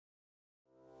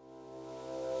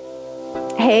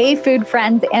Hey, food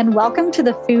friends, and welcome to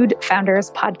the Food Founders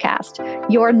Podcast,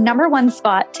 your number one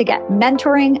spot to get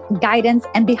mentoring, guidance,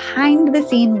 and behind the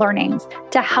scene learnings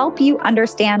to help you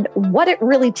understand what it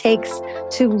really takes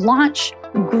to launch,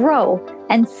 grow,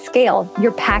 and scale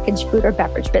your packaged food or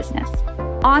beverage business.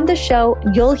 On the show,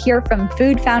 you'll hear from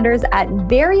food founders at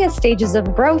various stages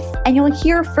of growth, and you'll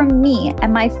hear from me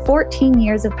and my 14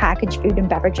 years of packaged food and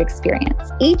beverage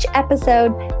experience. Each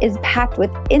episode is packed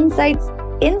with insights,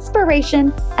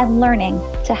 inspiration, and learning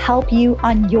to help you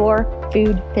on your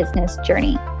food business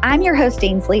journey. I'm your host,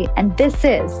 Ainsley, and this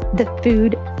is the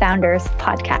Food Founders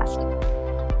Podcast.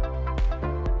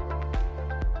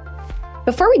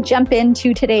 Before we jump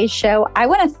into today's show, I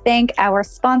want to thank our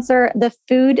sponsor, the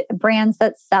Food Brands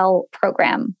That Sell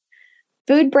program.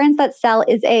 Food Brands That Sell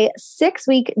is a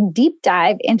 6-week deep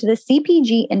dive into the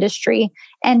CPG industry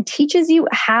and teaches you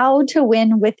how to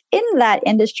win within that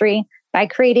industry by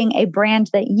creating a brand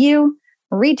that you,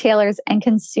 retailers, and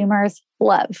consumers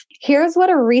love. Here's what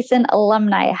a recent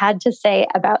alumni had to say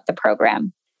about the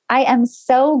program. I am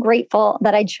so grateful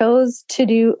that I chose to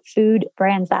do Food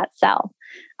Brands That Sell.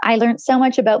 I learned so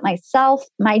much about myself,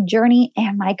 my journey,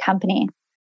 and my company.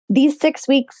 These 6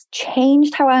 weeks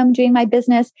changed how I'm doing my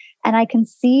business, and I can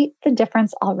see the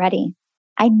difference already.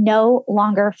 I no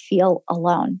longer feel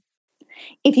alone.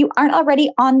 If you aren't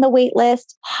already on the wait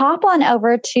list, hop on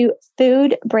over to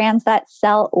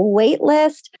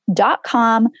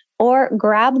foodbrandsthatsellwaitlist.com or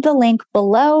grab the link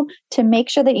below to make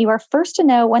sure that you are first to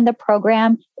know when the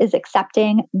program is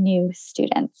accepting new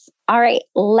students. All right,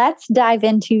 let's dive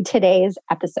into today's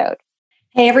episode.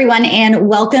 Hey, everyone, and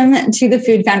welcome to the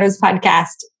Food Founders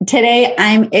Podcast. Today,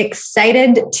 I'm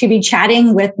excited to be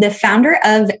chatting with the founder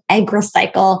of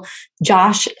AgriCycle,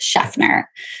 Josh Scheffner.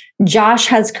 Josh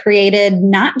has created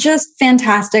not just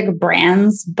fantastic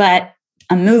brands, but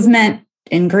a movement,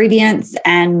 ingredients,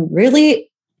 and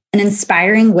really an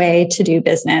inspiring way to do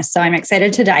business. So I'm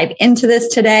excited to dive into this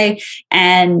today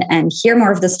and hear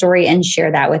more of the story and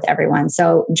share that with everyone.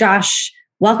 So Josh,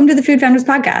 welcome to the Food Founders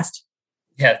Podcast.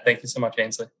 Yeah, thank you so much,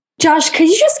 Ainsley. Josh, could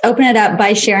you just open it up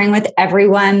by sharing with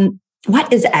everyone,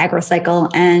 what is AgriCycle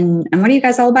and what are you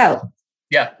guys all about?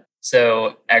 Yeah,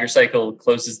 so AgriCycle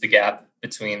closes the gap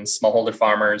between smallholder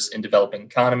farmers in developing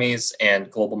economies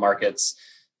and global markets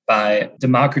by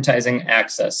democratizing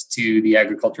access to the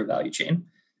agriculture value chain.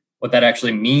 What that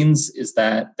actually means is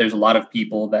that there's a lot of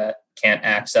people that can't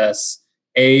access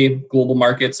global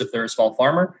markets if they're a small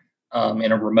farmer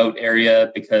in a remote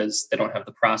area because they don't have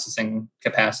the processing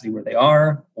capacity where they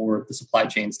are, or the supply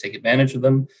chains take advantage of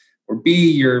them, or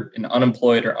B, you're an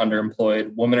unemployed or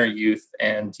underemployed woman or youth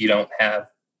and you don't have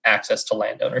access to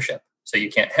land ownership. So you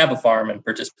can't have a farm and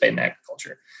participate in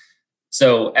agriculture.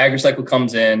 So AgriCycle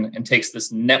comes in and takes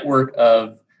this network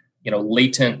of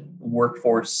latent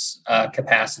workforce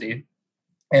capacity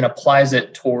and applies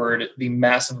it toward the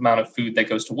massive amount of food that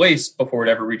goes to waste before it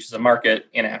ever reaches a market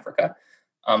in Africa.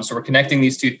 So we're connecting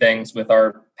these two things with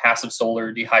our passive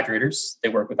solar dehydrators. They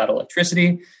work without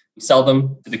electricity. We sell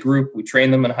them to the group. We train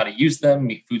them on how to use them,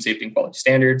 meet food safety and quality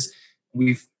standards.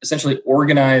 We've essentially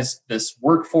organized this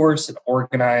workforce and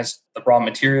organized the raw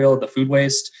material, the food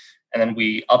waste, and then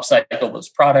we upcycle those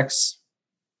products.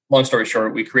 Long story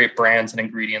short, we create brands and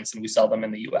ingredients and we sell them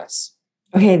in the US.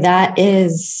 Okay, that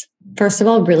is, first of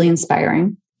all, really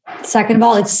inspiring. Second of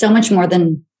all, it's so much more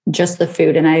than just the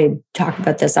food. And I talk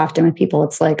about this often with people.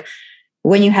 It's like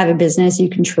when you have a business, you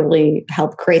can truly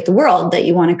help create the world that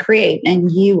you want to create.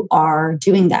 And you are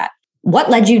doing that. What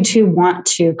led you to want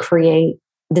to create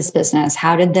this business?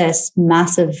 How did this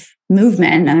massive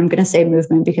movement, and I'm going to say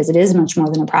movement because it is much more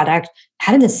than a product,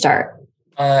 how did this start?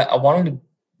 I wanted to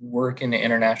work in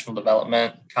international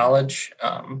development college.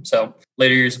 So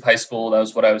later years of high school, that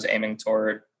was what I was aiming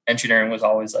toward. Engineering was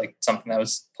always like something that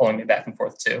was pulling me back and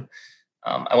forth too.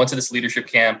 I went to this leadership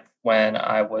camp when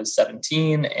I was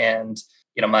 17, and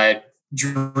my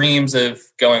dreams of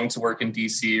going to work in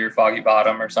DC or Foggy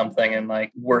Bottom or something and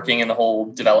like working in the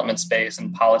whole development space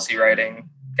and policy writing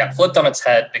got flipped on its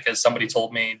head because somebody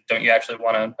told me, don't you actually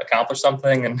want to accomplish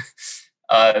something? And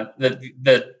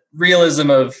the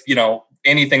realism of,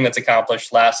 anything that's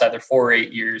accomplished lasts either 4 or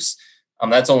 8 years.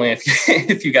 That's only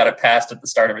if you got it passed at the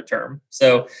start of a term.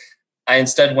 So I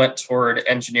instead went toward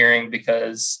engineering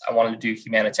because I wanted to do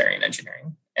humanitarian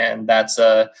engineering. And it's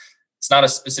not a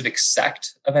specific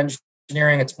sect of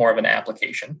engineering. It's more of an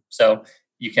application. So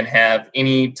you can have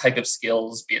any type of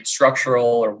skills, be it structural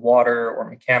or water or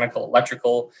mechanical,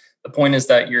 electrical. The point is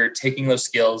that you're taking those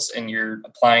skills and you're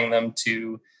applying them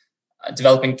to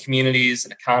developing communities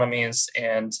and economies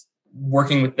and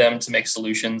working with them to make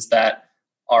solutions that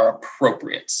are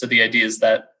appropriate. So the idea is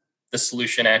that the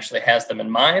solution actually has them in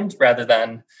mind rather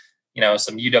than,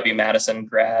 some UW-Madison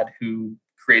grad who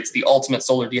creates the ultimate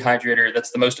solar dehydrator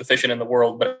that's the most efficient in the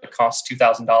world, but it costs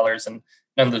 $2,000 and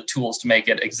none of the tools to make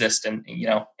it exist in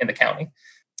the county.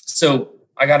 So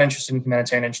I got interested in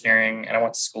humanitarian engineering and I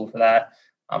went to school for that,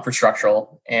 for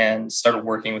structural, and started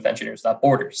working with Engineers Without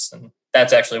Borders. And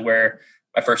that's actually where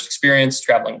my first experience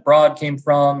traveling abroad came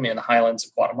from, in the highlands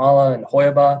of Guatemala and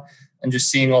Hoyaba, and just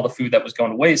seeing all the food that was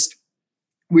going to waste.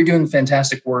 We were doing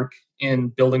fantastic work in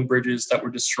building bridges that were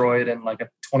destroyed in like a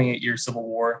 28-year civil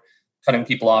war, cutting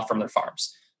people off from their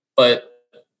farms. But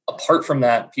apart from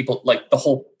that, people, like, the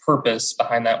whole purpose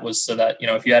behind that was so that,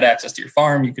 if you had access to your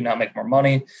farm, you could now make more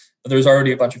money. But there was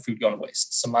already a bunch of food going to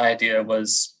waste. So my idea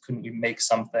was, couldn't you make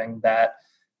something that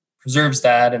preserves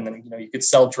that? And then, you could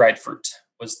sell dried fruit,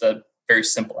 was the very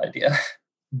simple idea.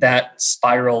 That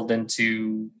spiraled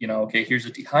into, okay, here's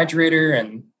a dehydrator,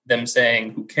 and them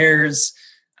saying, who cares?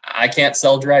 I can't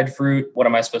sell dried fruit. What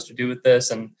am I supposed to do with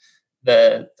this? And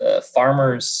the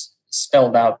farmers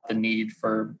spelled out the need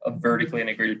for a vertically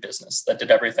integrated business that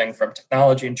did everything from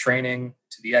technology and training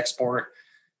to the export.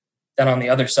 Then on the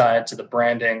other side, to the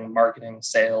branding, marketing,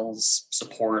 sales,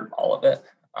 support, all of it.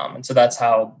 And so that's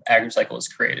how AgriCycle was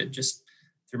created, just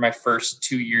through my first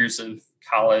 2 years of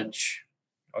college,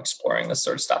 exploring this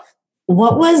sort of stuff.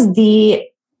 What was the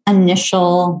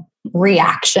initial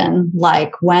reaction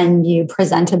like when you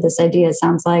presented this idea? It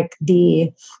sounds like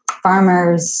the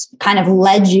farmers kind of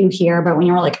led you here, but when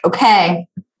you were like, okay,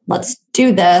 let's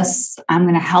do this, I'm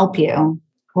going to help you.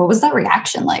 What was that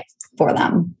reaction like for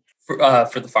them?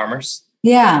 For the farmers?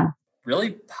 Yeah.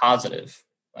 Really positive,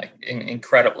 like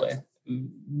incredibly.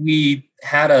 We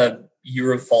had a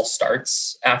year of false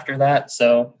starts after that.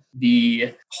 So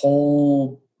the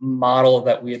whole model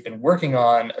that we had been working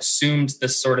on assumed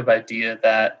this sort of idea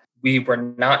that we were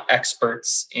not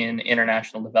experts in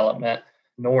international development,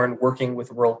 nor in working with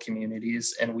rural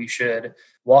communities, and we should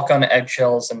walk on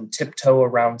eggshells and tiptoe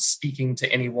around speaking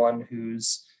to anyone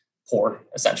who's poor,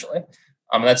 essentially.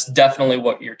 That's definitely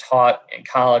what you're taught in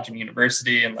college and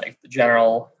university, and like the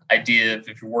general idea of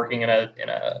if you're working in a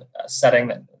setting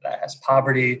that has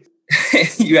poverty,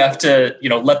 you have to,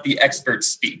 let the experts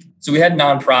speak. So we had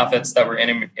nonprofits that were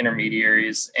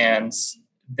intermediaries, and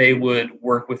they would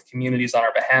work with communities on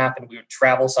our behalf, and we would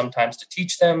travel sometimes to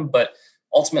teach them. But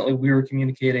ultimately, we were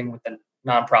communicating with the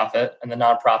nonprofit, and the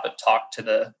nonprofit talked to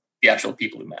the actual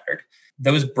people who mattered.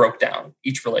 Those broke down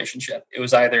each relationship. It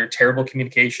was either terrible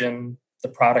communication, the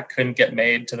product couldn't get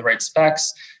made to the right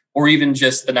specs, or even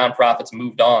just the nonprofits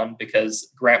moved on because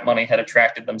grant money had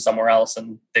attracted them somewhere else,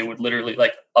 and they would literally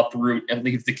like uproot and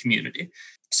leave the community.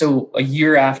 So a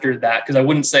year after that, because I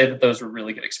wouldn't say that those were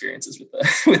really good experiences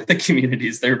with the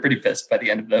communities. They were pretty pissed by the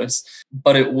end of those.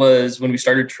 But it was when we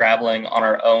started traveling on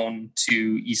our own to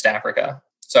East Africa.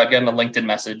 So I'd gotten a LinkedIn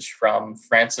message from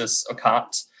Francis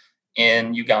Okot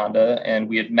in Uganda, and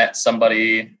we had met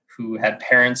somebody who had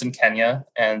parents in Kenya,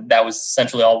 and that was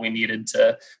essentially all we needed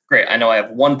to, great, I know I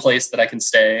have one place that I can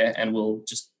stay, and we'll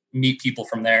just meet people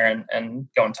from there and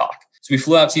go and talk. So we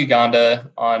flew out to Uganda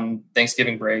on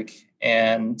Thanksgiving break,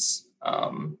 and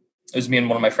it was me and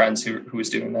one of my friends who was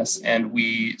doing this, and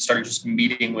we started just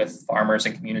meeting with farmers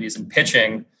and communities and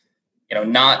pitching,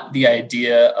 not the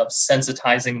idea of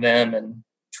sensitizing them and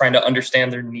trying to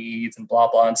understand their needs and blah,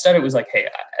 blah. Instead, it was like, hey,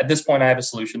 at this point, I have a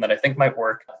solution that I think might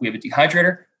work. We have a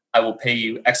dehydrator. I will pay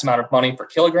you X amount of money per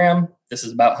kilogram. This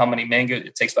is about how many mangoes.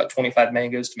 It takes about 25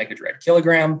 mangoes to make a dried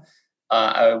kilogram.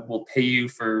 I will pay you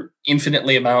for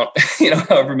infinitely amount,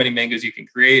 however many mangoes you can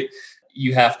create.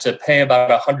 You have to pay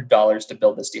about $100 to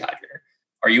build this dehydrator.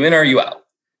 Are you in or are you out?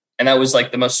 And that was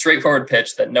like the most straightforward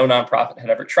pitch that no nonprofit had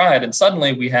ever tried. And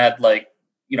suddenly we had like,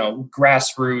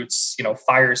 grassroots,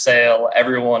 fire sale.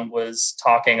 Everyone was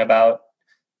talking about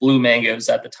blue mangoes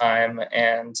at the time.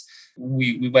 And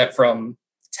we went from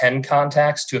 10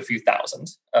 contacts to a few thousand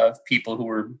of people who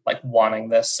were like wanting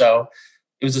this. So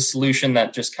it was a solution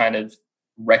that just kind of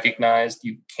recognized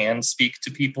you can speak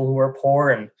to people who are poor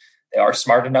and they are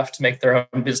smart enough to make their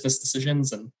own business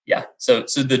decisions. And yeah, so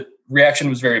the reaction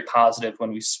was very positive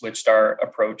when we switched our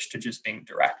approach to just being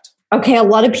direct. Okay. A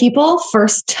lot of people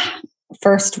first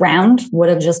round would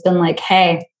have just been like,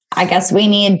 hey, I guess we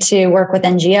need to work with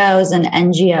NGOs, and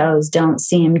NGOs don't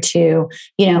seem to,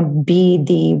 be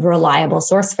the reliable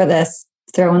source for this.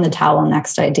 Throw in the towel,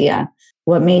 next idea.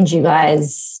 What made you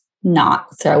guys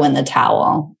not throw in the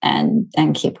towel and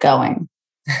keep going?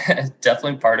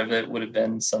 Definitely part of it would have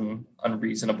been some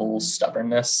unreasonable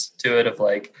stubbornness to it of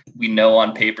like, we know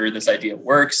on paper this idea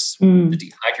works, the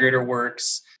dehydrator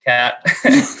works, Cat.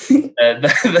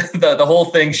 The whole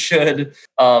thing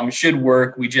should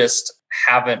work. We just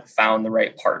haven't found the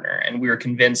right partner. And we were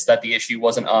convinced that the issue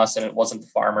wasn't us and it wasn't the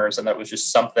farmers, and that was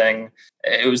just something,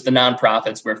 it was the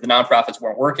nonprofits, where if the nonprofits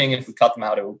weren't working, if we cut them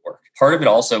out, it would work. Part of it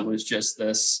also was just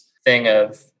this thing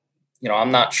of,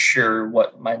 I'm not sure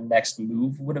what my next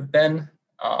move would have been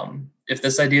if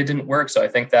this idea didn't work. So I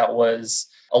think that was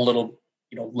a little,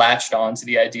 latched on to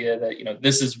the idea that,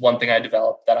 this is one thing I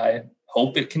developed that I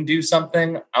hope it can do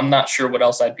something. I'm not sure what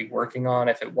else I'd be working on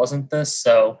if it wasn't this.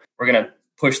 So we're going to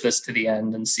push this to the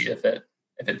end and see if it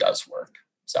does work.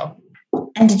 So.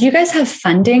 And did you guys have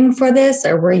funding for this,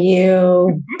 or were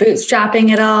you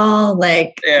bootstrapping it all?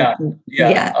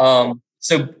 Yeah.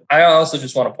 So I also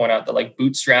just want to point out that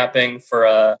bootstrapping for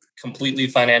a completely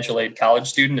financial aid college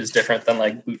student is different than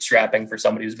bootstrapping for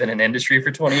somebody who's been in industry for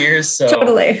 20 years. So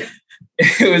totally.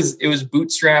 It was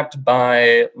bootstrapped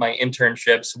by my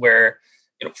internships, where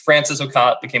Francis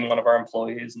Ocat became one of our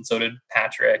employees, and so did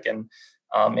Patrick and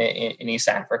in East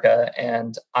Africa.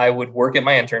 And I would work at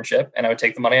my internship, and I would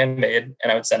take the money I made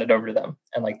and I would send it over to them.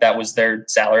 And that was their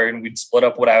salary, and we'd split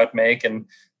up what I would make and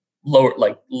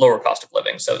lower cost of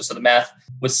living. So the math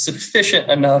was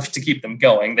sufficient enough to keep them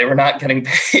going. They were not getting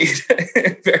paid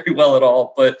very well at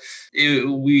all, but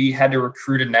we had to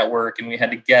recruit a network, and we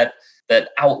had to get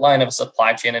that outline of a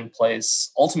supply chain in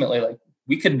place. Ultimately,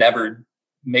 we could never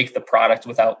make the product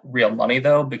without real money,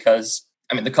 though, because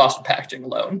the cost of packaging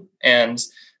alone, and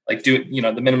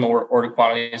the minimum order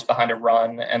quantities behind a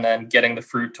run, and then getting the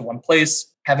fruit to one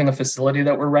place, having a facility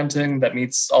that we're renting that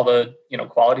meets all the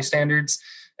quality standards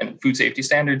and food safety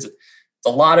standards. It's a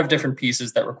lot of different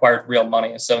pieces that required real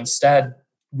money. So instead,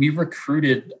 we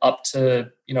recruited up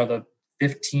to the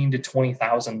 15 to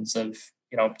 20,000s of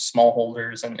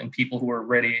smallholders and people who were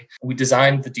ready. We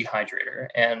designed the dehydrator,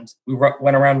 and we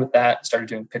went around with that and started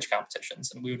doing pitch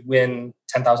competitions, and we would win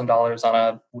 $10,000 on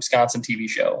a Wisconsin TV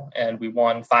show. And we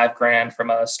won $5,000 from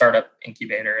a startup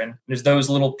incubator. And there's those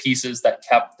little pieces that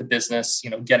kept the business,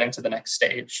 getting to the next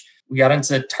stage. We got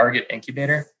into Target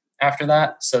Incubator after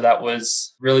that. So that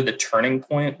was really the turning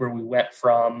point, where we went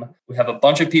from, we have a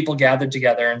bunch of people gathered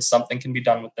together and something can be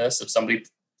done with this if somebody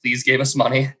please gave us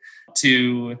money,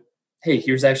 to, hey,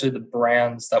 here's actually the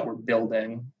brands that we're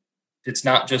building. It's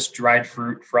not just dried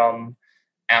fruit from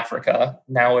Africa.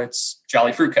 Now it's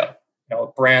Jolly Fruit Co., a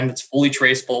brand that's fully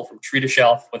traceable from tree to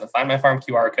shelf with a Find My Farm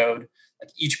QR code.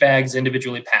 Each bag is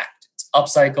individually packed. It's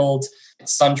upcycled,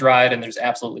 it's sun-dried, and there's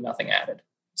absolutely nothing added.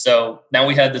 So now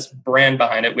we had this brand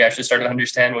behind it. We actually started to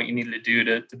understand what you needed to do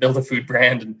to build a food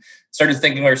brand, and started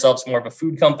thinking of ourselves more of a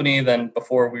food company than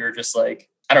before. We were just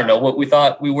I don't know what we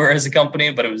thought we were as a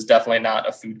company, but it was definitely not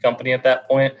a food company at that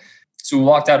point. So we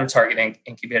walked out of Target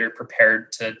Incubator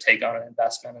prepared to take on an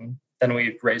investment, and then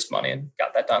we raised money and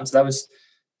got that done. So that was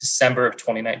December of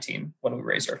 2019 when we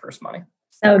raised our first money.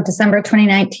 So December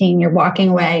 2019, you're walking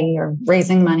away, you're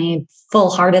raising money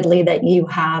full-heartedly that you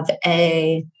have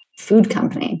a food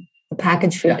company, a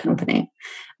packaged food company.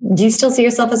 Do you still see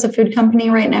yourself as a food company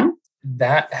right now?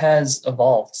 That has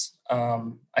evolved.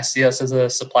 I see us as a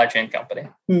supply chain company.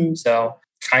 So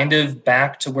kind of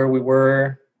back to where we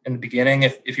were in the beginning.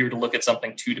 If you were to look at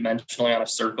something two-dimensionally on a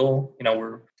circle,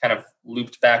 we're kind of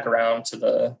looped back around to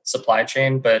the supply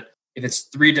chain. But if it's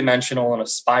three-dimensional in a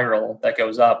spiral that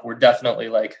goes up, we're definitely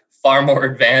far more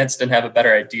advanced and have a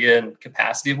better idea and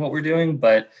capacity of what we're doing,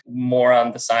 but more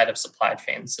on the side of supply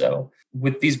chain. So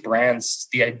with these brands,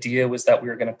 the idea was that we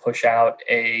were going to push out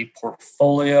a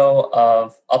portfolio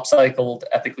of upcycled,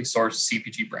 ethically sourced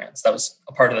CPG brands. That was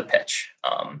a part of the pitch.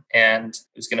 And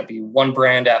it was going to be one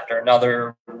brand after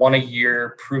another, one a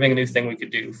year, proving a new thing we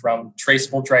could do, from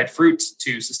traceable dried fruit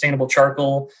to sustainable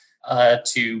charcoal,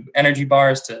 to energy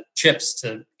bars, to chips,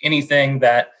 to anything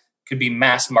that could be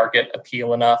mass market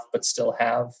appeal enough, but still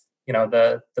have,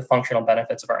 the functional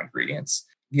benefits of our ingredients.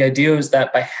 The idea is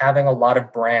that by having a lot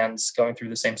of brands going through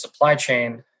the same supply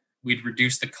chain, we'd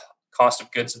reduce the cost of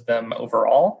goods of them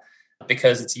overall,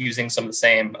 because it's using some of the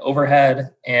same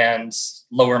overhead and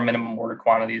lower minimum order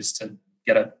quantities to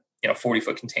get a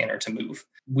 40-foot container to move.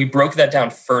 We broke that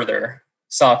down further,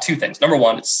 saw two things. Number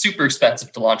one, it's super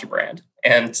expensive to launch a brand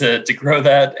and to grow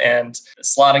that, and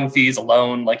slotting fees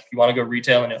alone. If you want to go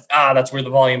retail and that's where the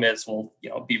volume is, well,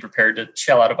 be prepared to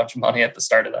shell out a bunch of money at the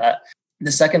start of that.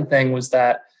 The second thing was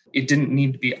that it didn't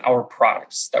need to be our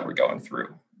products that we're going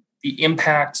through. The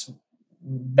impact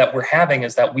that we're having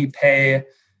is that we pay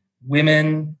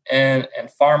women and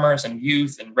farmers and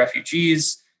youth and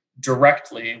refugees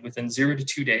directly within 0 to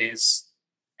 2 days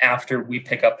after we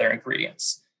pick up their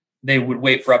ingredients. They would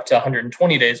wait for up to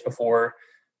 120 days before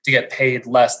to get paid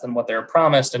less than what they were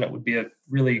promised, and it would be a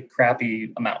really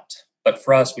crappy amount. But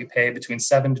for us, we pay between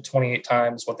 7 to 28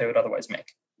 times what they would otherwise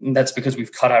make. And that's because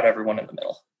we've cut out everyone in the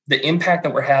middle. The impact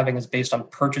that we're having is based on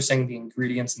purchasing the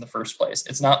ingredients in the first place.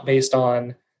 It's not based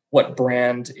on what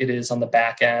brand it is on the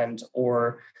back end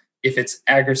or if it's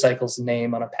AgriCycle's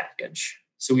name on a package.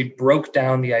 So we broke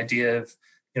down the idea of,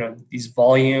 these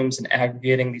volumes and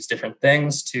aggregating these different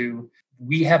things to,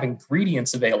 we have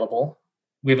ingredients available.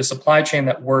 We have a supply chain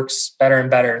that works better and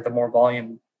better the more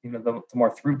volume, the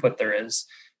more throughput there is.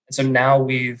 And so now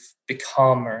we've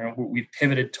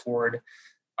pivoted toward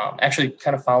actually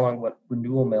kind of following what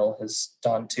Renewal Mill has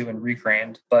done too and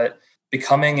Recrained, but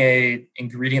becoming a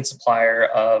ingredient supplier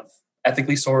of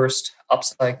ethically sourced,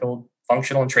 upcycled,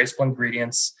 functional and traceable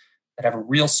ingredients that have a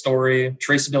real story,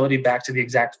 traceability back to the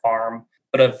exact farm,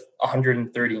 but of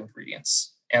 130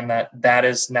 ingredients. And that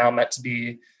is now meant to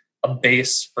be a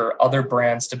base for other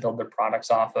brands to build their products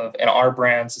off of. And our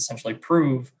brands essentially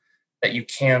prove that you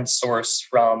can source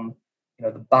from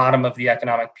the bottom of the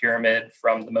economic pyramid,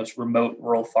 from the most remote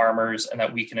rural farmers, and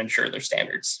that we can ensure their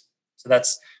standards. So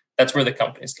that's where the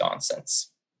company's gone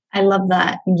since. I love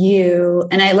that.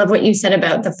 And I love what you said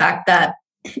about the fact that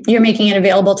you're making it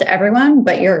available to everyone,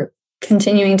 but you're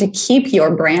continuing to keep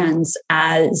your brands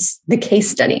as the case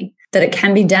study, that it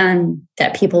can be done,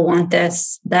 that people want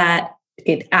this, that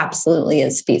it absolutely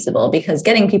is feasible, because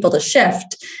getting people to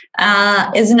shift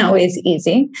isn't always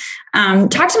easy.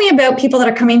 Talk to me about people that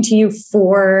are coming to you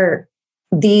for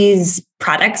these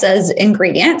products as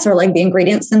ingredients, or like the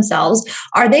ingredients themselves.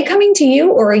 Are they coming to you,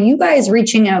 or are you guys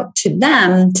reaching out to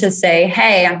them to say,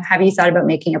 hey, have you thought about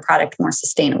making your product more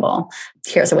sustainable?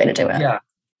 Here's a way to do it.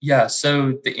 Yeah.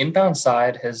 So the inbound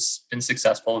side has been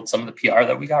successful with some of the PR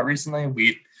that we got recently.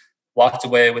 We walked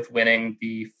away with winning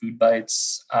the Food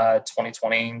Bites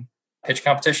 2020 pitch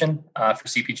competition for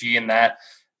CPG, and that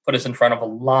put us in front of a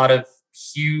lot of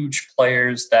huge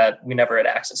players that we never had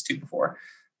access to before.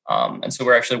 And so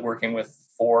we're actually working with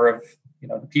 4 of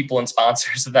the people and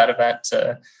sponsors of that event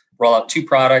to roll out 2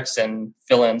 products and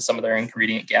fill in some of their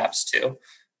ingredient gaps too.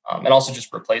 And also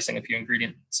just replacing a few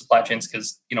ingredient supply chains,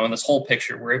 because in this whole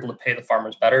picture, we're able to pay the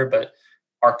farmers better, but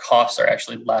our costs are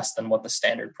actually less than what the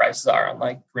standard prices are on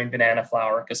like green banana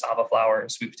flour, cassava flour,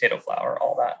 sweet potato flour,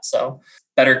 all that. So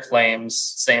better claims,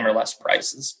 same or less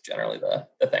prices, generally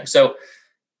the thing. So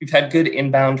we've had good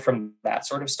inbound from that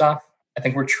sort of stuff. I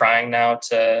think we're trying now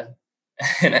to,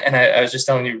 and I was just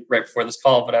telling you right before this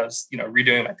call, but I was,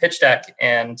 redoing my pitch deck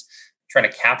and trying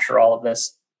to capture all of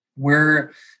this.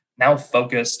 We're now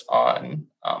focused on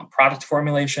product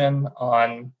formulation,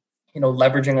 on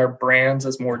leveraging our brands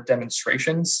as more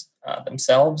demonstrations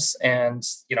themselves, and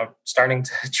starting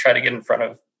to try to get in front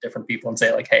of different people and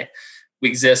say like, hey, we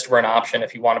exist, we're an option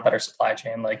if you want a better supply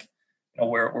chain, like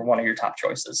we're one of your top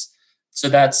choices. So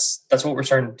that's what we're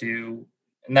starting to do,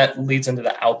 and that leads into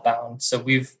the outbound. So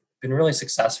we've been really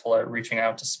successful at reaching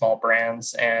out to small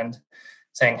brands and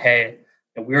saying, hey,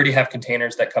 we already have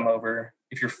containers that come over.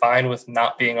 If you're fine with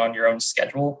not being on your own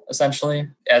schedule, essentially,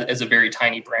 as a very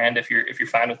tiny brand, if you're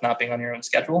fine with not being on your own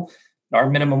schedule, our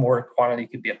minimum order quantity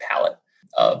could be a pallet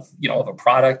of a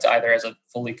product, either as a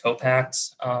fully co-packed,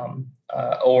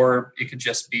 or it could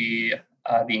just be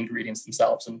the ingredients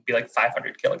themselves and be like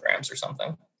 500 kilograms or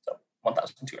something, so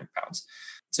 1,200 pounds.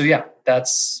 So yeah,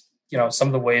 that's some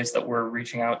of the ways that we're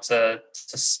reaching out to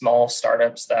small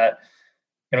startups that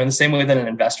in the same way that an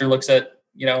investor looks at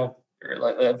or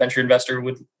like a venture investor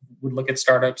would look at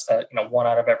startups that 1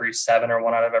 out of every 7 or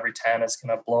 1 out of every 10 is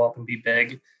going to blow up and be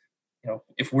big.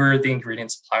 If we're the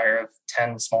ingredient supplier of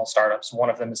 10 small startups,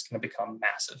 one of them is going to become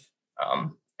massive,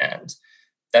 and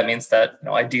that means that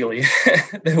ideally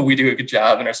that we do a good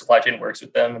job and our supply chain works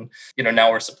with them, and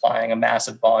now we're supplying a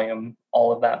massive volume,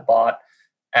 all of that bought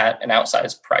at an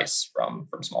outsized price from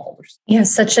smallholders. You have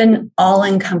such an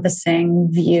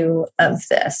all-encompassing view of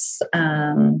this.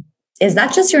 Is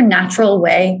that just your natural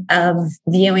way of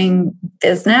viewing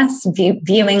business,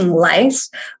 viewing life,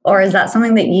 or is that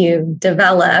something that you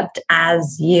developed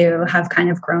as you have kind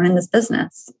of grown in this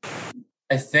business?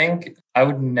 I think I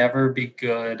would never be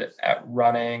good at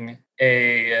running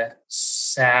a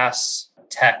SaaS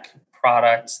tech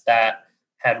product that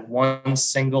had one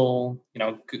single,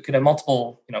 could have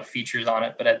multiple, features on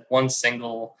it, but had one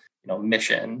single,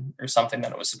 mission or something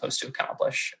that it was supposed to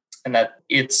accomplish. And that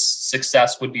its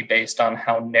success would be based on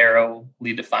how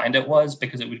narrowly defined it was,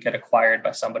 because it would get acquired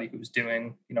by somebody who was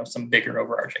doing, some bigger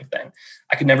overarching thing.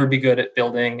 I could never be good at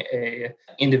building a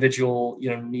individual,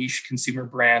 niche consumer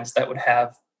brands that would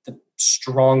have the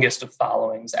strongest of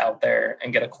followings out there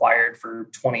and get acquired for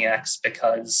 20x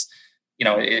because,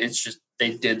 it's just,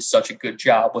 they did such a good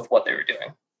job with what they were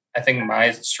doing. I think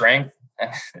my strength,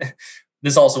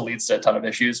 this also leads to a ton of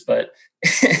issues, but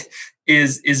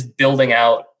is building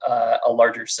out a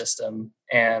larger system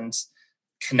and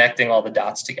connecting all the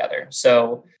dots together.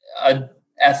 So an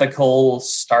ethical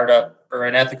startup or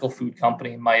an ethical food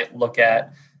company might look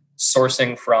at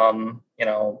sourcing from,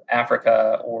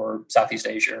 Africa or Southeast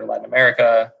Asia or Latin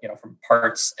America, from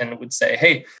parts, and would say,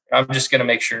 hey, I'm just going to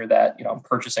make sure that, I'm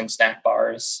purchasing snack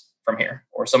bars from here,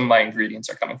 or some of my ingredients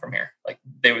are coming from here. Like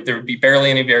there would be barely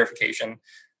any verification.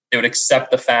 They would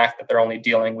accept the fact that they're only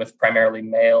dealing with primarily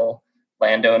male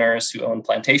landowners who own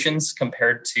plantations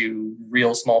compared to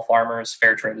real small farmers.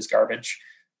 Fair trade is garbage.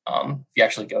 If you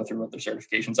actually go through what their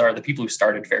certifications are, the people who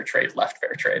started fair trade left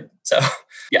fair trade. So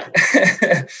yeah.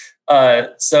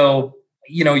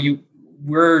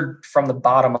 We're from the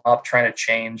bottom up trying to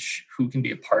change who can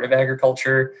be a part of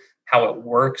agriculture, how it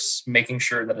works, making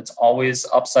sure that it's always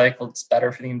upcycled, it's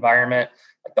better for the environment.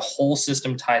 Like the whole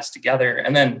system ties together.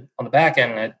 And then on the back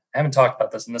end, I haven't talked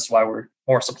about this, and this is why we're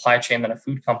more supply chain than a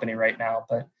food company right now.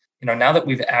 But, now that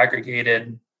we've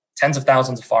aggregated tens of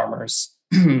thousands of farmers,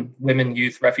 women,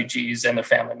 youth, refugees, and their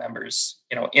family members,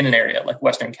 in an area like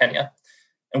Western Kenya,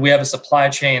 and we have a supply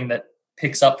chain that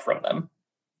picks up from them.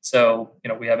 So,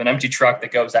 we have an empty truck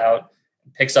that goes out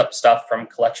and picks up stuff from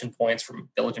collection points, from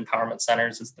village empowerment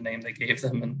centers is the name they gave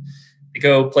them. And they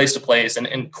go place to place, and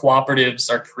cooperatives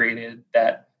are created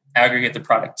that aggregate the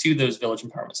product to those village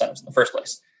empowerment centers in the first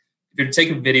place. If you were to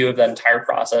take a video of that entire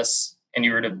process and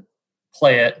you were to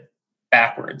play it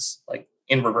backwards, like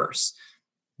in reverse,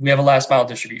 we have a last mile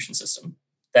distribution system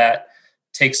that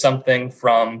takes something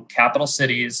from capital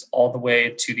cities all the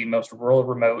way to the most rural,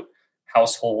 remote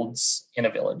households in a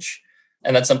village.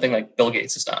 And that's something like Bill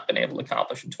Gates has not been able to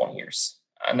accomplish in 20 years.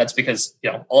 And that's because,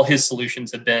 all his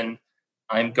solutions have been,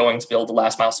 I'm going to build a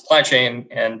last mile supply chain.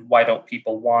 And why don't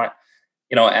people want,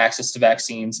 access to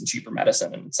vaccines and cheaper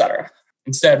medicine, and et cetera?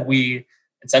 Instead, we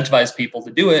incentivize people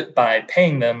to do it by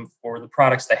paying them for the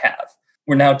products they have.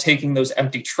 We're now taking those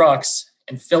empty trucks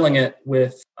and filling it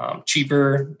with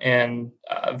cheaper and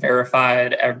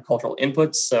verified agricultural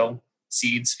inputs. So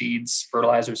seeds, feeds,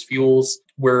 fertilizers, fuels.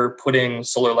 We're putting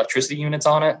solar electricity units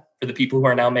on it for the people who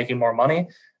are now making more money.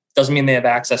 Doesn't mean they have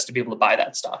access to be able to buy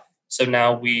that stuff. So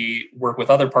now we work with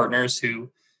other partners who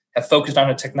have focused on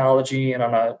a technology and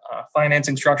on a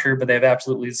financing structure, but they have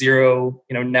absolutely zero,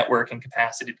 network and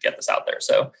capacity to get this out there.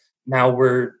 So now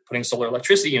we're putting solar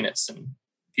electricity units, and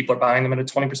people are buying them at a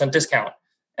 20% discount,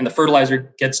 and the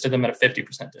fertilizer gets to them at a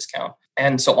 50% discount.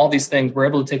 And so all these things, we're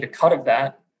able to take a cut of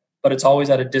that, but it's always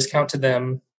at a discount to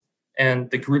them and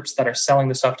the groups that are selling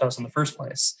the stuff to us in the first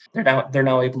place. They're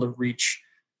now able to reach,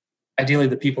 ideally,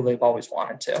 the people they've always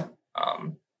wanted to.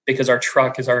 Because our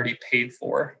truck is already paid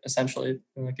for, essentially.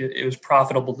 Like it was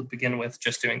profitable to begin with,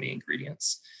 just doing the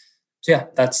ingredients. So yeah,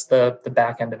 that's the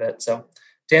back end of it. So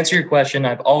to answer your question,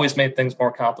 I've always made things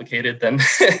more complicated than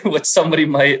what somebody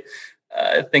might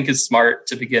think is smart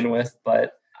to begin with,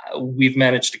 but we've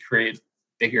managed to create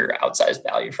bigger outsized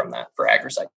value from that for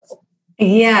AgriCycle.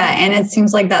 Yeah, and it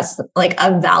seems like that's like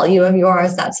a value of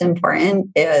yours that's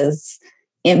important, is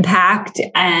impact,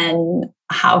 and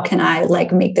how can I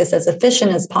make this as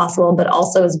efficient as possible, but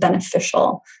also as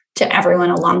beneficial to everyone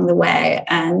along the way.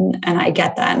 And I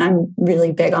get that. And I'm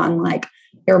really big on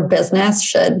your business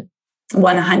should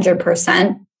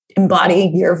 100%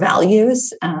 embody your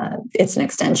values. It's an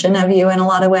extension of you in a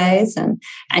lot of ways. And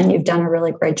you've done a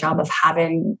really great job of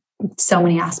having so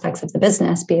many aspects of the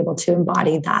business be able to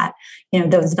embody that,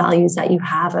 those values that you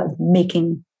have of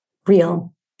making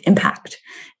real impact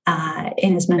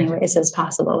in as many ways as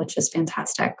possible, which is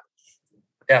fantastic.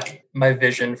 Yeah. My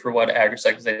vision for what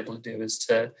AgriCycle is able to do is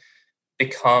to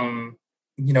become,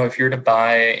 if you're to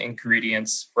buy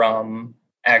ingredients from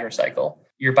AgriCycle,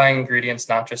 you're buying ingredients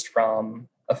not just from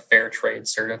a fair trade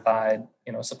certified,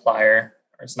 supplier,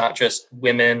 or it's not just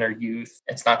women or youth,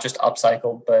 it's not just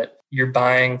upcycled, but you're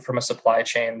buying from a supply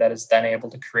chain that is then able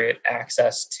to create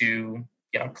access to,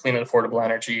 clean and affordable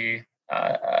energy,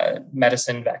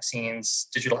 medicine, vaccines,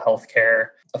 digital healthcare,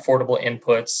 affordable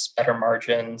inputs, better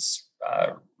margins,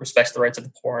 respects the rights of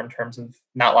the poor in terms of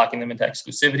not locking them into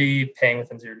exclusivity, paying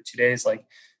within 0 to 2 days, like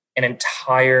an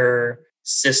entire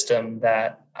system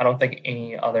that I don't think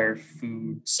any other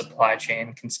food supply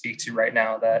chain can speak to right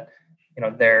now, that,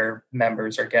 their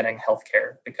members are getting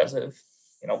healthcare because of,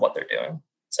 what they're doing.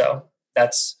 So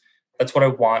that's what I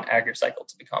want AgriCycle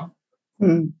to become.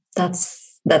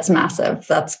 That's massive.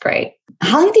 That's great.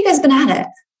 How long have you guys been at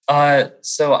it?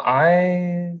 So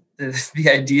the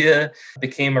idea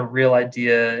became a real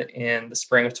idea in the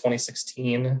spring of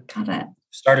 2016. Got it.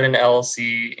 Started an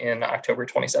LLC in October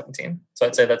 2017. So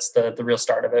I'd say that's the real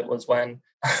start of it, was when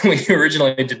we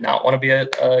originally did not want to be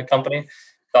a company,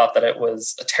 thought that it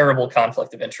was a terrible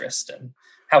conflict of interest and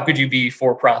how could you be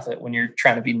for profit when you're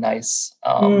trying to be nice?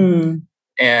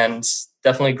 And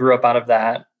definitely grew up out of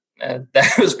that.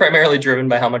 That was primarily driven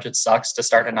by how much it sucks to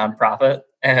start a nonprofit.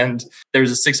 And there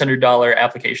was a $600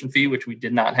 application fee, which we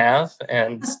did not have.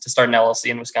 And to start an LLC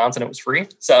in Wisconsin, it was free.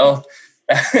 So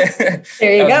there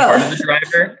you go. Part of the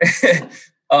driver.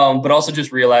 But also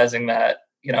just realizing that,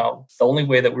 the only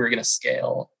way that we were going to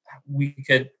scale, we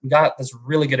got this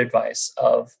really good advice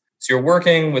of, so you're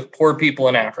working with poor people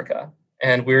in Africa.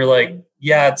 And we were like,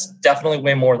 yeah, it's definitely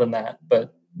way more than that.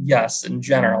 But yes, in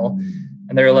general.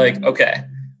 And they're like, okay,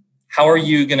 how are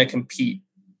you going to compete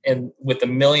with the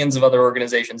millions of other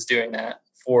organizations doing that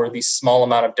for the small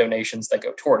amount of donations that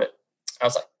go toward it? I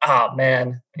was like,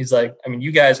 man. He's like, I mean,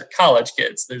 you guys are college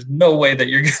kids. There's no way that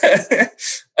you're going to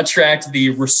attract the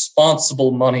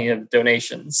responsible money of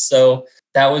donations. So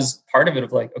that was part of it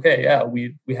of like, okay, yeah,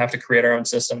 we have to create our own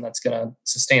system that's going to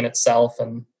sustain itself.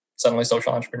 And suddenly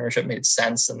social entrepreneurship made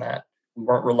sense in that we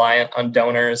weren't reliant on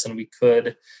donors and we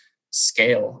could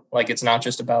scale. Like, it's not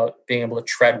just about being able to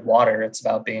tread water. It's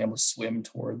about being able to swim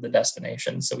toward the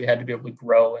destination. So we had to be able to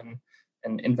grow and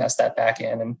invest that back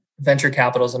in. And venture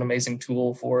capital is an amazing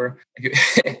tool for,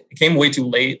 it came way too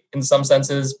late in some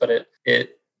senses, but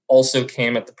it also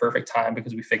came at the perfect time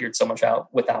because we figured so much out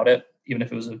without it, even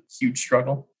if it was a huge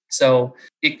struggle. So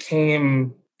it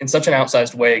came in such an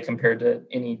outsized way compared to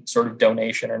any sort of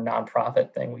donation or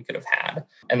nonprofit thing we could have had.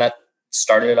 And that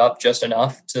started it up just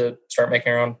enough to start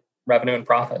making our own revenue and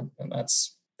profit. And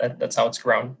that's how it's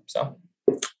grown. So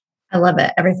I love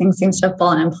it. Everything seems to have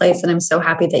fallen in place. And I'm so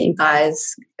happy that you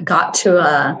guys got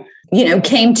to,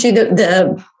 came to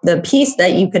the piece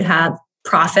that you could have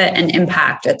profit and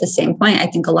impact at the same point. I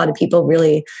think a lot of people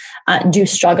really do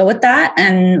struggle with that.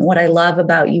 And what I love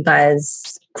about you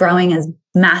guys growing as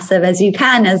massive as you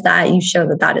can is that you show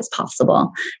that is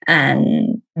possible.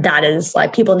 And that is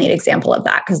like, people need example of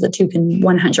that because the two can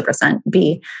 100%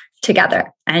 be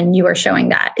together. And you are showing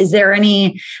that. Is there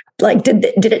any, did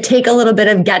it take a little bit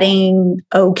of getting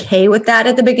okay with that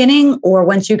at the beginning? Or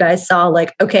once you guys saw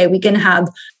like, okay, we can have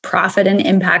profit and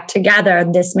impact together,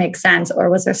 this makes sense? Or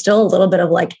was there still a little bit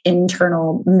of like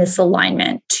internal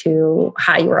misalignment to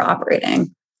how you were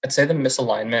operating? I'd say the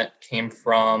misalignment came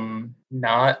from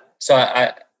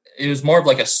it was more of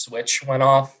like a switch went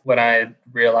off when I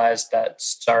realized that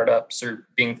startups or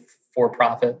being for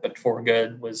profit, but for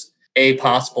good was A,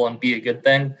 possible and B, a good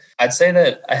thing. I'd say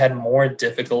that I had more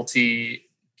difficulty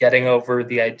getting over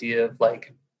the idea of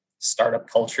like startup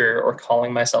culture or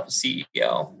calling myself a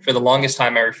CEO. For the longest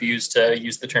time, I refused to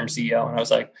use the term CEO. And I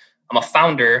was like, I'm a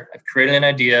founder. I've created an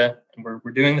idea and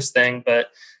we're doing this thing, but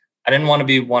I didn't want to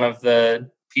be one of the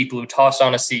people who tossed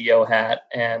on a CEO hat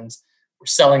and we're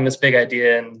selling this big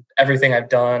idea and everything I've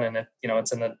done. And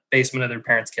it's in the basement of their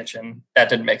parents' kitchen. That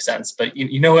didn't make sense, but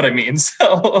you know what I mean?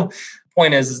 So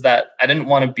point is that I didn't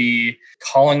want to be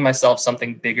calling myself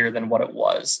something bigger than what it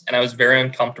was. And I was very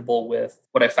uncomfortable with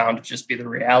what I found to just be the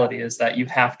reality is that you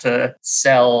have to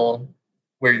sell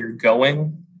where you're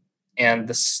going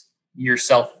and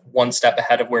yourself one step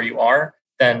ahead of where you are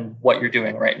than what you're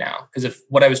doing right now. Because if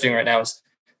what I was doing right now is,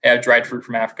 hey, I have dried fruit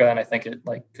from Africa and I think it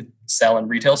could sell in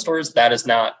retail stores, that is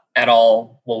not at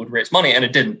all what would raise money. And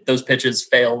it didn't. Those pitches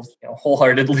failed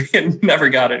wholeheartedly and never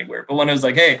got anywhere. But when it was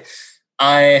like, hey,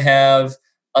 I have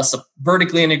a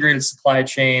vertically integrated supply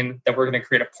chain that we're going to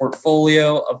create a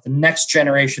portfolio of the next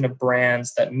generation of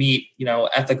brands that meet,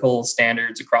 ethical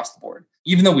standards across the board.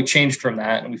 Even though we changed from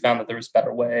that and we found that there was a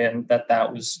better way and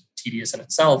that was tedious in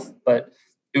itself, but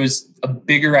it was a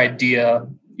bigger idea,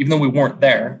 even though we weren't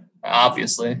there.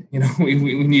 Obviously, we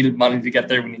needed money to get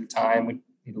there. We needed time. We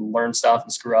needed to learn stuff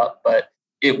and screw up. But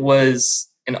it was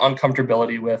an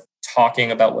uncomfortability with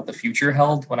talking about what the future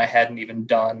held when I hadn't even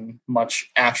done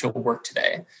much actual work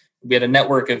today. We had a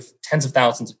network of tens of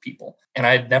thousands of people, and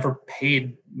I had never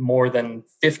paid more than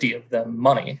 50 of them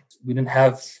money. We didn't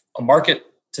have a market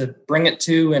to bring it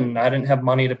to, and I didn't have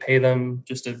money to pay them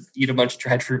just to eat a bunch of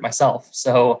dried fruit myself.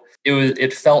 So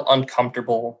it felt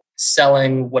uncomfortable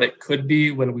selling what it could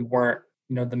be when we weren't,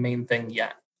 the main thing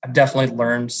yet. I've definitely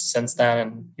learned since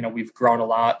then, and we've grown a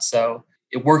lot. So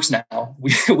it works now.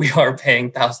 We are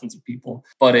paying thousands of people,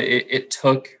 but it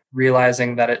took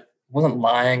realizing that it wasn't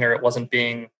lying or it wasn't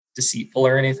being deceitful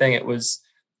or anything. It was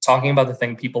talking about the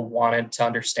thing people wanted to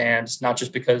understand, not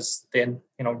just because they had,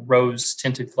 rose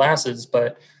tinted glasses,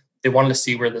 but they wanted to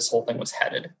see where this whole thing was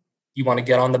headed. You want to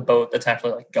get on the boat that's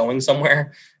actually like going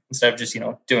somewhere instead of just,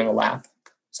 doing a lap.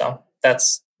 So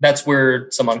that's where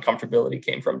some uncomfortability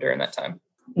came from during that time.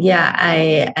 Yeah,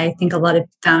 I think a lot of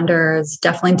founders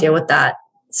definitely deal with that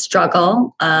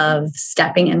struggle of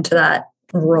stepping into that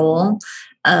role.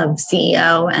 of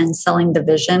CEO and selling the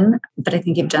vision, but I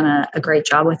think you've done a great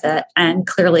job with it. And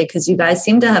clearly, because you guys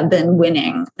seem to have been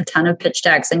winning a ton of pitch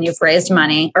decks and you've raised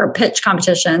money, or pitch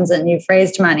competitions and you've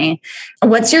raised money.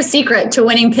 What's your secret to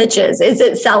winning pitches? Is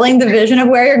it selling the vision of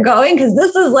where you're going? Because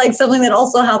this is like something that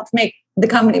also helped make the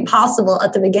company possible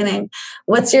at the beginning.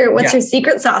 What's your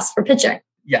secret sauce for pitching?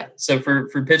 Yeah. So for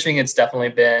pitching, it's definitely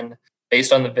been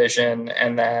based on the vision.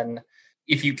 And then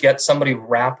if you get somebody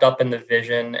wrapped up in the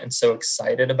vision and so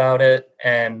excited about it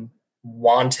and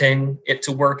wanting it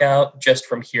to work out just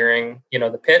from hearing,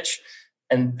 the pitch,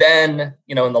 and then,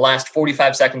 in the last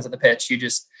 45 seconds of the pitch, you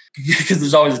just, because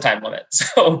there's always a time limit.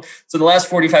 So the last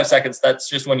 45 seconds, that's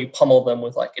just when you pummel them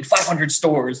with like in 500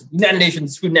 stores, United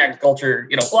Nations Food and Agriculture,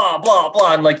 blah, blah,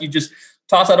 blah. And like, you just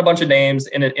toss out a bunch of names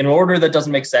in an order that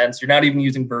doesn't make sense. You're not even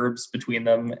using verbs between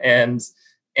them. And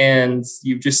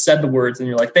you've just said the words and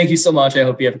you're like, thank you so much. I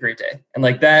hope you have a great day. And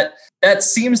like that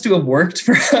seems to have worked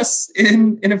for us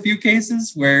in a few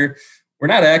cases where we're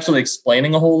not actually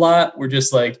explaining a whole lot. We're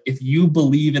just like, if you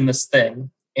believe in this thing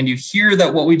and you hear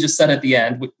that what we just said at the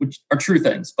end, which are true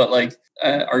things, but like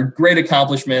are great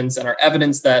accomplishments and are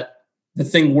evidence that the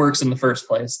thing works in the first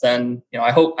place, then,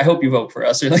 I hope you vote for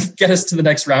us, or like get us to the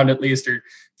next round at least, or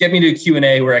get me to a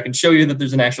Q&A where I can show you that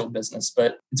there's an actual business.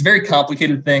 But it's a very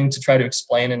complicated thing to try to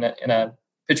explain in a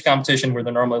pitch competition where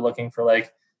they're normally looking for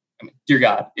like, dear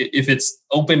God, if it's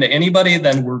open to anybody,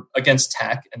 then we're against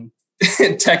tech, and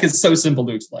tech is so simple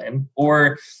to explain.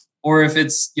 Or if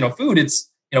it's, food, it's,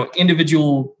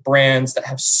 individual brands that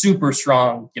have super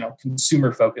strong,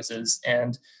 consumer focuses,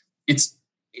 and it's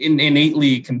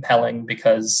innately compelling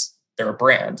because they're a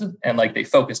brand and like they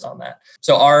focused on that.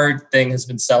 So our thing has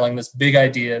been selling this big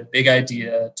idea,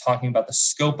 talking about the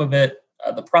scope of it,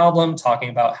 the problem, talking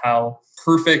about how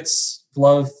perfect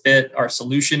glove fit our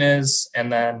solution is,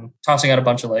 and then tossing out a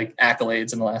bunch of like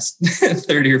accolades in the last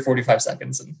 30 or 45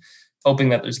 seconds and hoping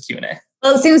that there's a Q&A.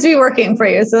 Well, it seems to be working for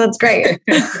you, so that's great.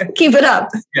 Keep it up.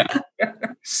 Yeah.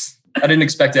 I didn't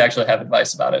expect to actually have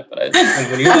advice about it, but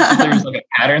when you mentioned there was like a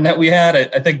pattern that we had,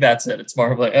 I think that's it. It's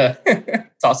more of like,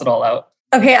 toss it all out.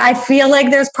 Okay, I feel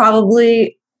like there's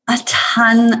probably a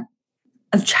ton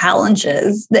of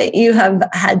challenges that you have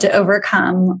had to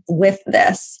overcome with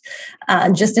this,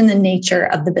 just in the nature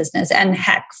of the business. And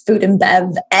heck, food and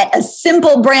bev, a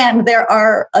simple brand, there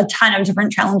are a ton of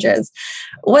different challenges.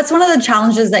 What's one of the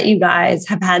challenges that you guys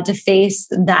have had to face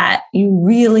that you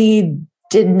really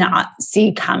did not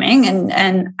see coming,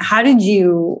 and how did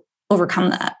you overcome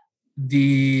that?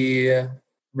 The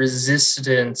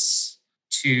resistance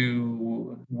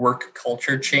to work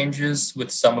culture changes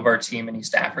with some of our team in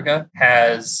East Africa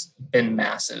has been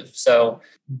massive. So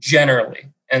generally,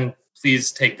 and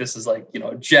please take this as like,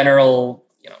 general,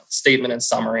 statement and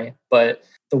summary, but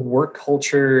the work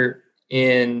culture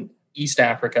in East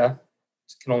Africa,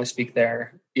 can only speak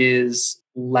there, is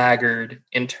laggard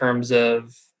in terms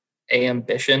of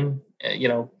ambition.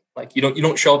 Like you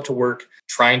don't show up to work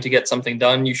trying to get something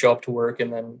done. You show up to work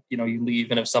and then, you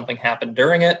leave. And if something happened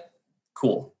during it,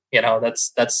 cool.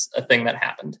 That's a thing that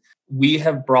happened. We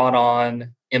have brought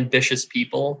on ambitious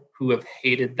people who have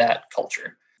hated that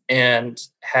culture and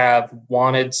have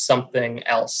wanted something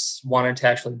else, wanted to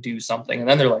actually do something. And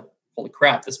then they're like, holy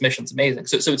crap, this mission's amazing.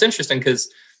 So it's interesting because,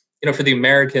 for the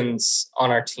Americans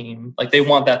on our team, like they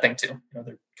want that thing too.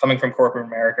 They're coming from corporate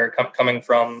America, coming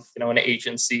from, an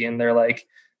agency, and they're like,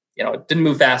 it didn't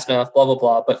move fast enough, blah, blah,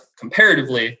 blah. But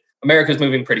comparatively, America's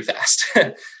moving pretty fast.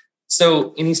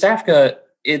 So in East Africa,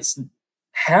 it's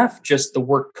half just the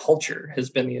work culture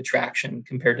has been the attraction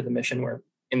compared to the mission, where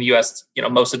in the US,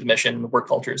 most of the mission, the work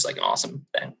culture is like an awesome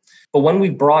thing. But when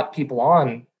we brought people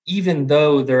on, even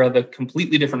though they're of a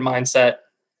completely different mindset,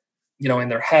 in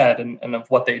their head and of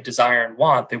what they desire and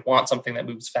want, they want something that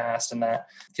moves fast and that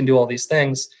can do all these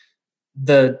things.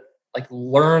 The like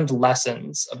learned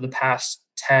lessons of the past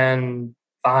 5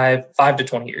 to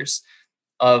 20 years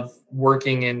of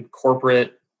working in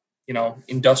corporate,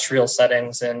 industrial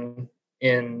settings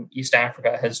in East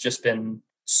Africa has just been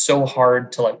so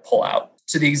hard to like pull out.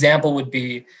 So the example would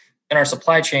be in our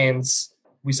supply chains,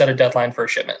 we set a deadline for a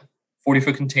shipment.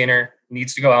 40-foot container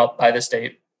needs to go out by this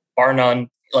date, bar none.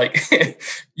 Like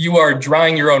you are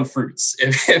drying your own fruits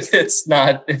if it's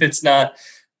not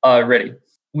ready.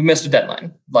 We missed a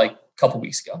deadline like a couple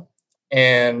weeks ago.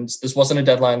 And this wasn't a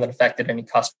deadline that affected any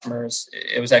customers.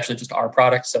 It was actually just our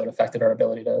product. So it affected our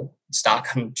ability to stock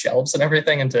on shelves and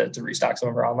everything and to restock some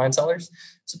of our online sellers.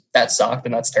 So that sucked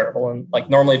and that's terrible. And like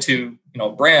normally to, a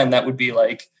brand that would be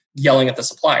like yelling at the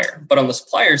supplier. But on the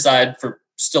supplier side, for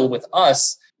still with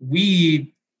us,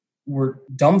 we were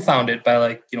dumbfounded by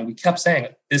like, we kept saying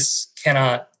this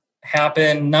cannot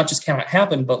happen, not just cannot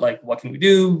happen, but like, what can we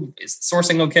do? Is the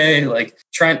sourcing okay? Like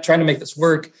trying to make this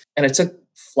work. And it took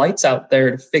flights out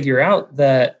there to figure out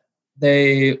that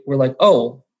they were like,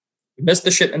 oh, we missed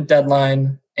the shipment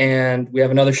deadline and we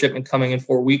have another shipment coming in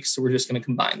 4 weeks. So we're just going to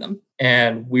combine them.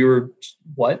 And we were,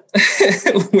 what?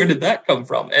 Where did that come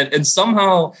from? And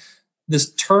somehow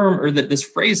this term or this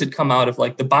phrase had come out of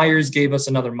like, the buyers gave us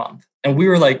another month. And we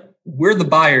were like, we're the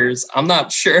buyers. I'm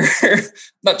not sure,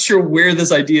 not sure where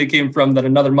this idea came from that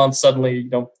another month suddenly,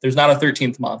 there's not a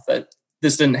 13th month, that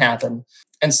this didn't happen.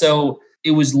 And so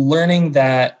it was learning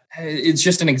that it's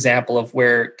just an example of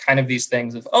where kind of these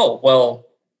things of, oh, well,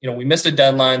 we missed a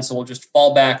deadline, so we'll just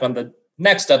fall back on the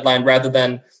next deadline rather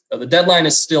than the deadline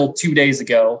is still 2 days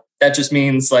ago. That just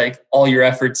means like all your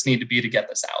efforts need to be to get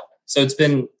this out. So it's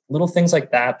been little things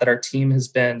like that our team has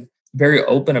been very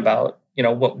open about.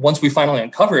 Once we finally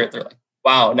uncover it, they're like,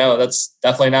 wow, no, that's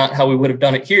definitely not how we would have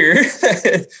done it here.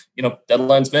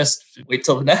 Deadlines missed, wait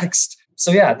till the next.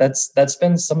 So yeah, that's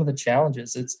been some of the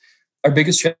challenges. It's our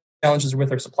biggest challenges are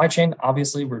with our supply chain.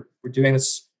 Obviously, we're doing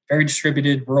this very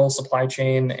distributed rural supply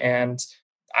chain. And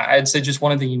I'd say just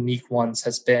one of the unique ones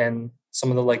has been some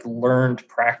of the like learned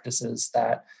practices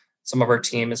that some of our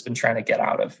team has been trying to get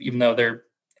out of, even though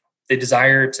they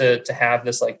desire to have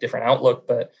this like different outlook,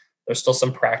 but there's still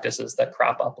some practices that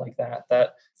crop up like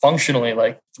that functionally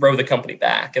like throw the company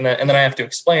back. And then I have to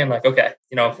explain like, okay,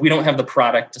 if we don't have the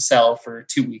product to sell for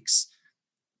 2 weeks,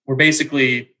 we're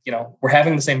basically, we're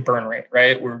having the same burn rate,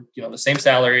 right? We're, the same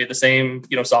salary, the same,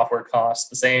 software costs,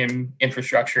 the same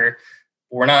infrastructure.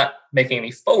 We're not making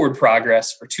any forward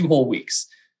progress for 2 whole weeks.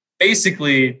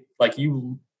 Basically, like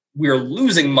we're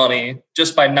losing money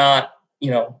just by not,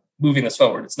 moving this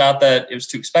forward. It's not that it was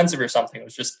too expensive or something. It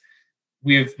was just,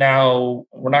 we're not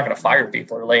going to fire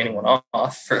people or lay anyone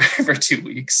off for 2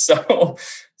 weeks.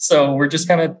 So we're just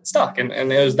kind of stuck. And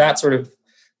it was that sort of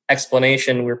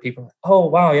explanation where people, oh,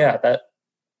 wow, yeah, that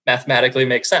mathematically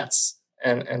makes sense.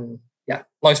 And yeah,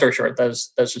 long story short,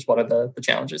 that's just one of the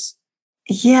challenges.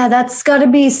 Yeah, that's got to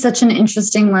be such an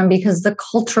interesting one because the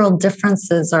cultural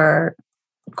differences are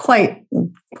quite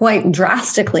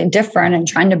drastically different, and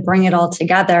trying to bring it all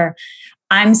together.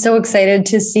 I'm so excited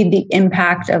to see the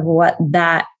impact of what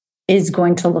that is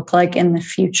going to look like in the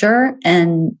future.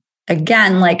 And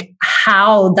again, like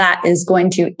how that is going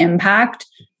to impact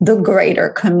the greater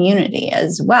community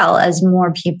as well, as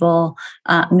more people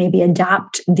maybe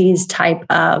adopt these type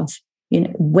of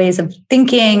ways of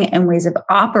thinking and ways of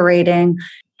operating.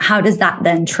 How does that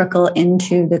then trickle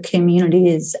into the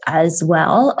communities as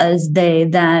well, as they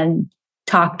then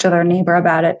talk to their neighbor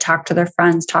about it, talk to their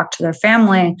friends, talk to their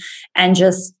family, and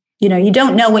just, you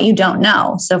don't know what you don't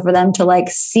know. So for them to like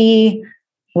see,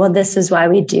 well, this is why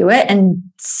we do it, and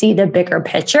see the bigger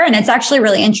picture. And it's actually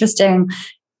really interesting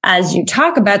as you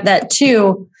talk about that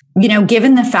too,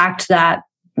 given the fact that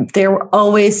there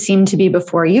always seemed to be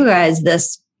before you guys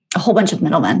a whole bunch of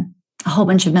middlemen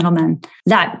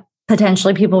that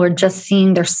potentially people were just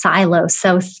seeing their silo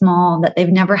so small that they've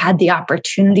never had the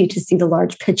opportunity to see the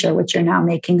large picture, which you're now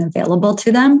making available to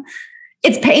them.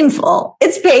 It's painful.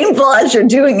 It's painful as you're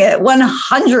doing it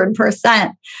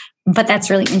 100%. But that's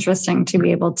really interesting to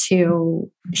be able to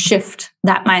shift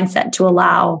that mindset to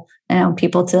allow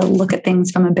people to look at things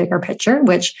from a bigger picture,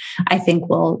 which I think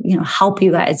will help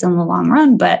you guys in the long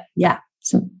run. But yeah,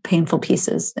 some painful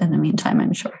pieces in the meantime,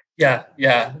 I'm sure. Yeah.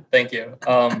 Thank you.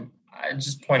 I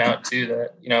just point out too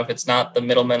that, if it's not the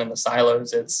middlemen and the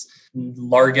silos, it's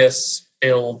Largus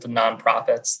filled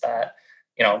nonprofits that,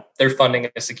 their funding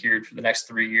is secured for the next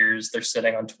 3 years. They're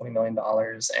sitting on $20 million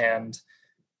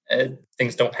and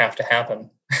things don't have to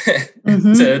happen to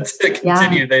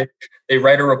continue. Yeah. They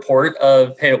write a report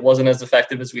of, hey, it wasn't as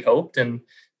effective as we hoped, and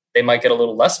they might get a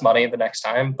little less money the next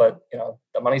time, but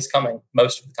the money's coming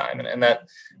most of the time. And that,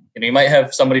 you might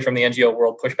have somebody from the NGO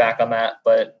world push back on that,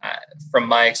 but from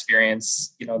my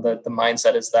experience, the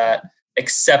mindset is that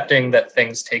accepting that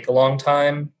things take a long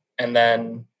time and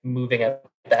then moving at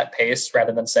that pace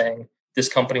rather than saying this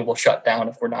company will shut down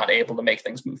if we're not able to make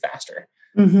things move faster.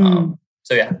 Mm-hmm.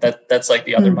 So yeah, that's like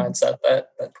the other mindset that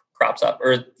crops up,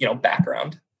 or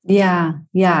background. Yeah,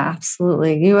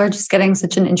 absolutely. You are just getting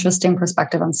such an interesting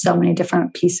perspective on so many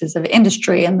different pieces of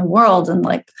industry in the world, and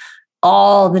like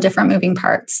all the different moving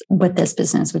parts with this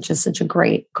business, which is such a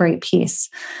great piece.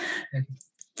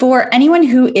 For anyone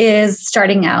who is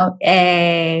starting out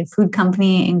a food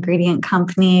company, ingredient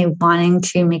company, wanting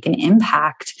to make an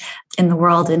impact in the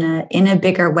world in a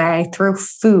bigger way through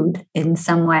food in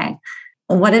some way,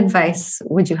 what advice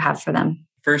would you have for them?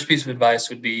 First piece of advice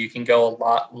would be you can go a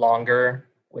lot longer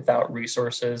without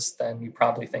resources than you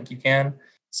probably think you can.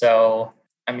 So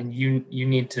I mean, you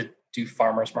need to do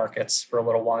farmers markets for a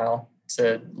little while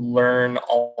to learn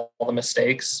all the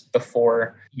mistakes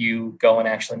before you go and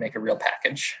actually make a real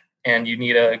package. And you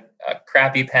need a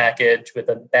crappy package with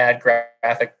a bad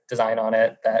graphic design on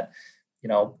it that,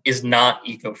 is not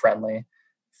eco-friendly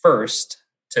first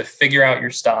to figure out your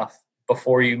stuff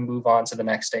before you move on to the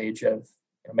next stage of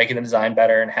making the design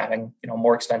better and having,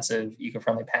 more expensive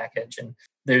eco-friendly package. And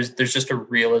there's just a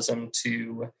realism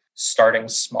to starting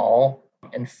small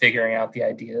and figuring out the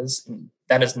ideas. And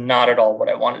that is not at all what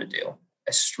I wanted to do.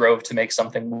 I strove to make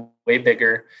something way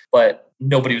bigger, but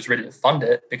nobody was ready to fund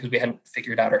it because we hadn't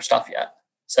figured out our stuff yet.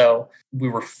 So we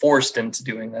were forced into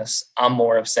doing this. I'm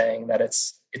more of saying that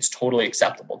it's totally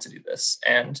acceptable to do this.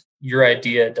 And your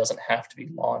idea doesn't have to be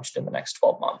launched in the next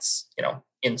 12 months,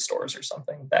 in stores or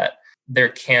something. That there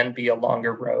can be a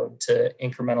longer road to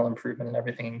incremental improvement and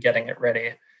everything and getting it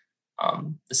ready.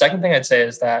 The second thing I'd say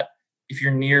is that if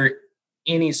you're near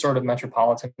any sort of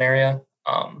metropolitan area,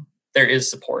 there is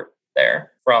support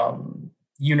there from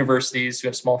universities who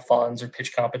have small funds or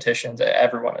pitch competitions.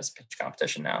 Everyone has a pitch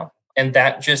competition now. And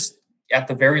that just, at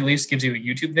the very least, gives you a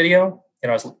YouTube video.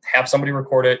 Have somebody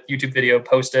record it, YouTube video,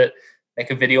 post it,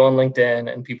 make a video on LinkedIn,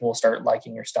 and people will start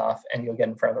liking your stuff and you'll get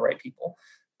in front of the right people.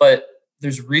 But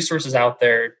there's resources out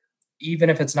there, even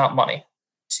if it's not money,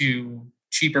 to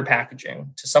cheaper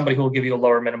packaging, to somebody who will give you a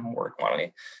lower minimum order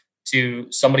quantity, to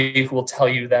somebody who will tell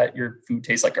you that your food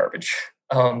tastes like garbage.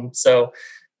 So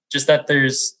just that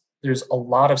there's a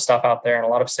lot of stuff out there, and a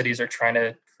lot of cities are trying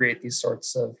to create these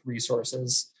sorts of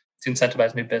resources to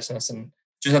incentivize new business. And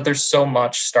just that there's so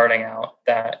much starting out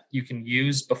that you can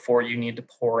use before you need to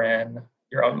pour in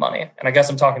your own money. And I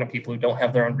guess I'm talking to people who don't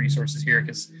have their own resources here,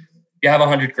 because if you have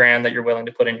 $100,000 that you're willing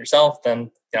to put in yourself, then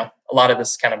a lot of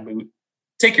this is kind of moot.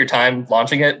 Take your time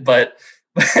launching it, but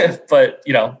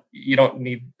you don't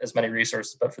need as many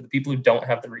resources. But for the people who don't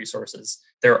have the resources,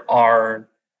 there are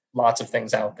lots of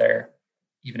things out there,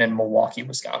 even in Milwaukee,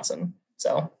 Wisconsin.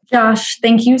 So, Josh,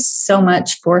 thank you so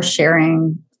much for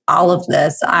sharing all of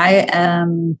this. I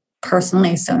am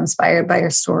personally so inspired by your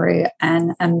story,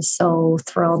 and I'm so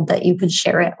thrilled that you could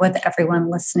share it with everyone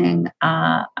listening.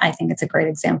 I think it's a great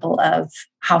example of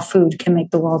how food can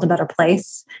make the world a better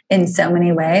place in so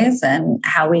many ways, and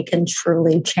how we can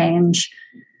truly change.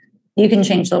 You can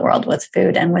change the world with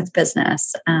food and with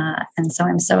business. And so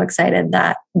I'm so excited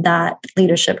that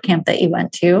leadership camp that you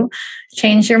went to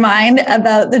changed your mind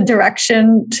about the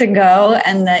direction to go,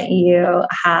 and that you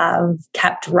have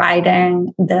kept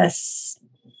riding this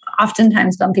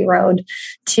oftentimes bumpy road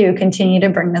to continue to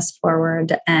bring this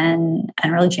forward and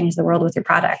really change the world with your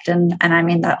product. And I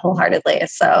mean that wholeheartedly.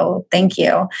 So thank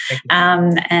you.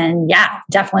 And yeah,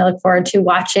 definitely look forward to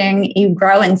watching you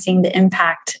grow and seeing the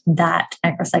impact that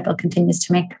AgroCycle continues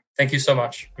to make. Thank you so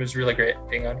much. It was really great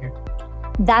being on here.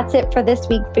 That's it for this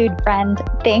week, Food Friend.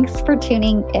 Thanks for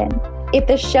tuning in. If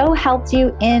the show helped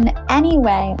you in any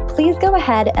way, please go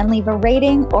ahead and leave a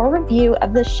rating or review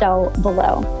of the show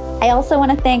below. I also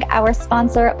want to thank our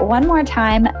sponsor one more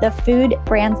time, the Food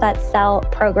Brands That Sell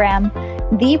program,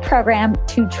 the program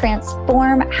to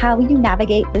transform how you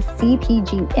navigate the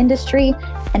CPG industry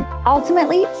and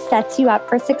ultimately sets you up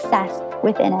for success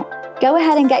within it. Go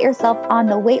ahead and get yourself on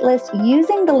the waitlist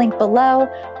using the link below,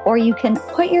 or you can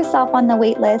put yourself on the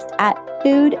waitlist at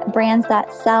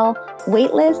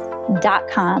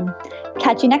foodbrandsthatsellwaitlist.com.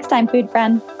 Catch you next time, Food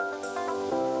Friend.